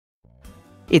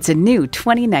It's a new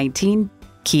 2019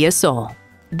 Kia Soul.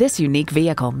 This unique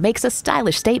vehicle makes a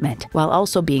stylish statement while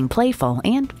also being playful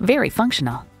and very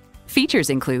functional. Features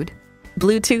include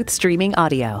Bluetooth streaming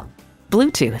audio,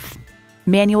 Bluetooth,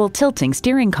 manual tilting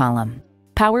steering column,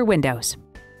 power windows,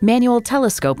 manual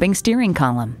telescoping steering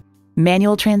column,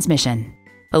 manual transmission,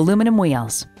 aluminum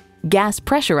wheels, gas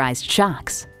pressurized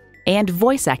shocks, and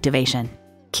voice activation.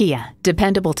 Kia,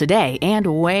 dependable today and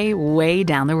way, way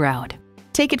down the road.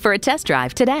 Take it for a test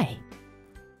drive today.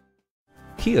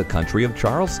 Kia Country of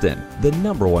Charleston, the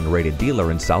 #1 rated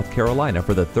dealer in South Carolina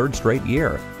for the 3rd straight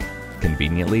year.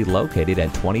 Conveniently located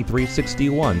at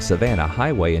 2361 Savannah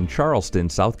Highway in Charleston,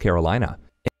 South Carolina.